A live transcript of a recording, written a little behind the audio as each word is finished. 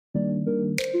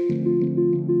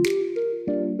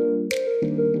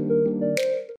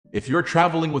If you're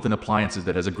traveling with an appliance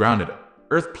that has a grounded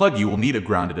earth plug, you will need a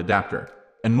grounded adapter.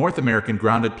 A North American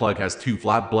grounded plug has 2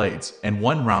 flat blades and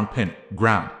 1 round pin,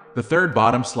 ground. The third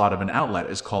bottom slot of an outlet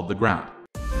is called the ground.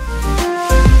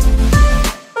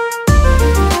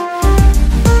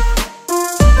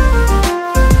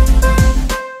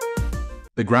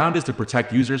 The ground is to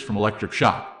protect users from electric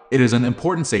shock. It is an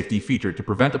important safety feature to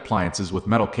prevent appliances with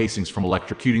metal casings from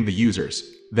electrocuting the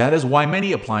users. That is why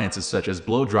many appliances such as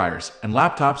blow dryers and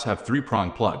laptops have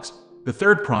 3-prong plugs. The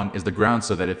third prong is the ground,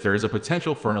 so that if there is a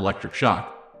potential for an electric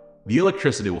shock, the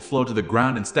electricity will flow to the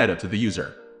ground instead of to the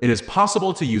user. It is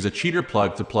possible to use a cheater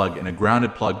plug to plug in a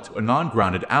grounded plug to a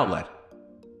non-grounded outlet,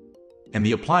 and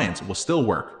the appliance will still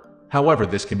work. However,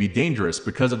 this can be dangerous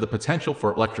because of the potential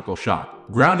for electrical shock.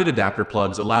 Grounded adapter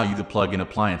plugs allow you to plug in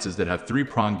appliances that have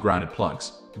 3-pronged grounded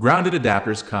plugs. Grounded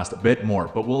adapters cost a bit more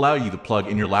but will allow you to plug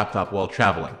in your laptop while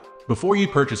traveling. Before you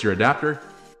purchase your adapter,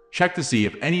 check to see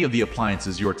if any of the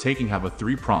appliances you are taking have a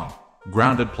 3-prong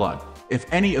grounded plug.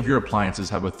 If any of your appliances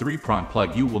have a 3-prong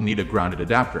plug, you will need a grounded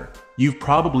adapter. You've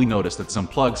probably noticed that some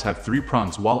plugs have 3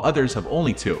 prongs while others have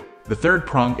only 2. The third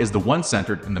prong is the one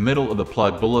centered in the middle of the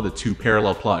plug below the 2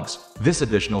 parallel plugs. This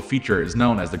additional feature is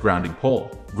known as the grounding pole.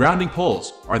 Grounding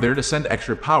poles are there to send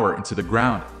extra power into the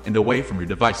ground and away from your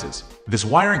devices. This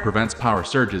wiring prevents power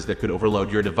surges that could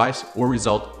overload your device or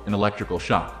result in electrical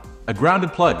shock. A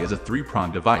grounded plug is a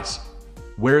 3-prong device,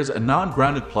 whereas a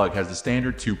non-grounded plug has the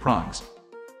standard 2 prongs.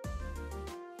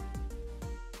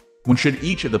 When should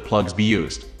each of the plugs be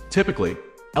used? Typically,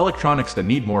 electronics that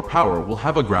need more power will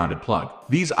have a grounded plug.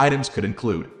 These items could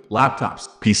include laptops,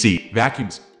 PC,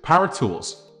 vacuums, power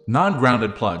tools.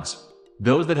 Non-grounded plugs,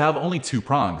 those that have only 2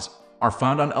 prongs, are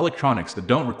found on electronics that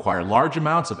don't require large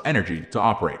amounts of energy to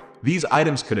operate. These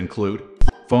items could include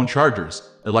phone chargers,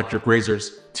 electric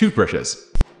razors,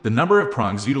 toothbrushes. The number of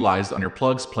prongs utilized on your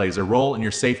plugs plays a role in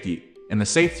your safety and the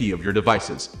safety of your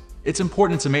devices. It's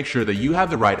important to make sure that you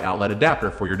have the right outlet adapter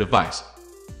for your device.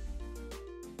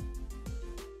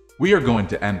 We are going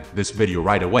to end this video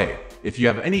right away. If you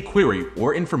have any query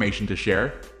or information to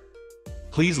share,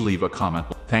 please leave a comment.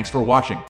 Thanks for watching.